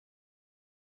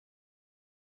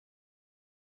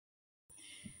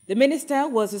The minister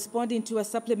was responding to a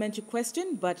supplementary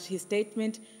question, but his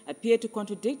statement appeared to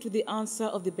contradict with the answer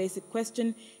of the basic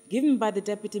question given by the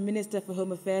Deputy Minister for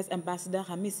Home Affairs, Ambassador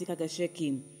Hamisi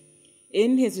Kagasheki.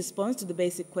 In his response to the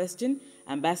basic question,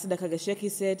 Ambassador Kagasheki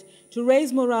said to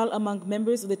raise morale among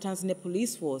members of the Tanzania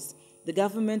Police Force, the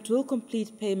government will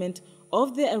complete payment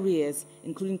of their arrears,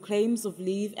 including claims of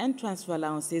leave and transfer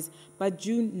allowances, by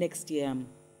June next year.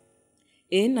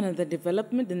 In another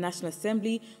development, the National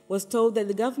Assembly was told that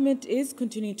the government is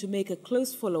continuing to make a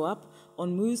close follow-up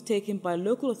on moves taken by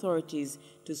local authorities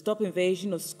to stop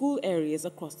invasion of school areas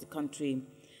across the country.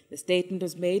 The statement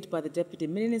was made by the Deputy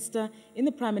Minister in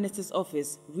the Prime Minister's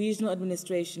Office, Regional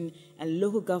Administration and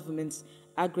Local Governments,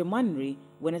 Agri-Manri,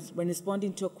 when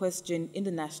responding to a question in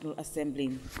the National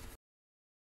Assembly.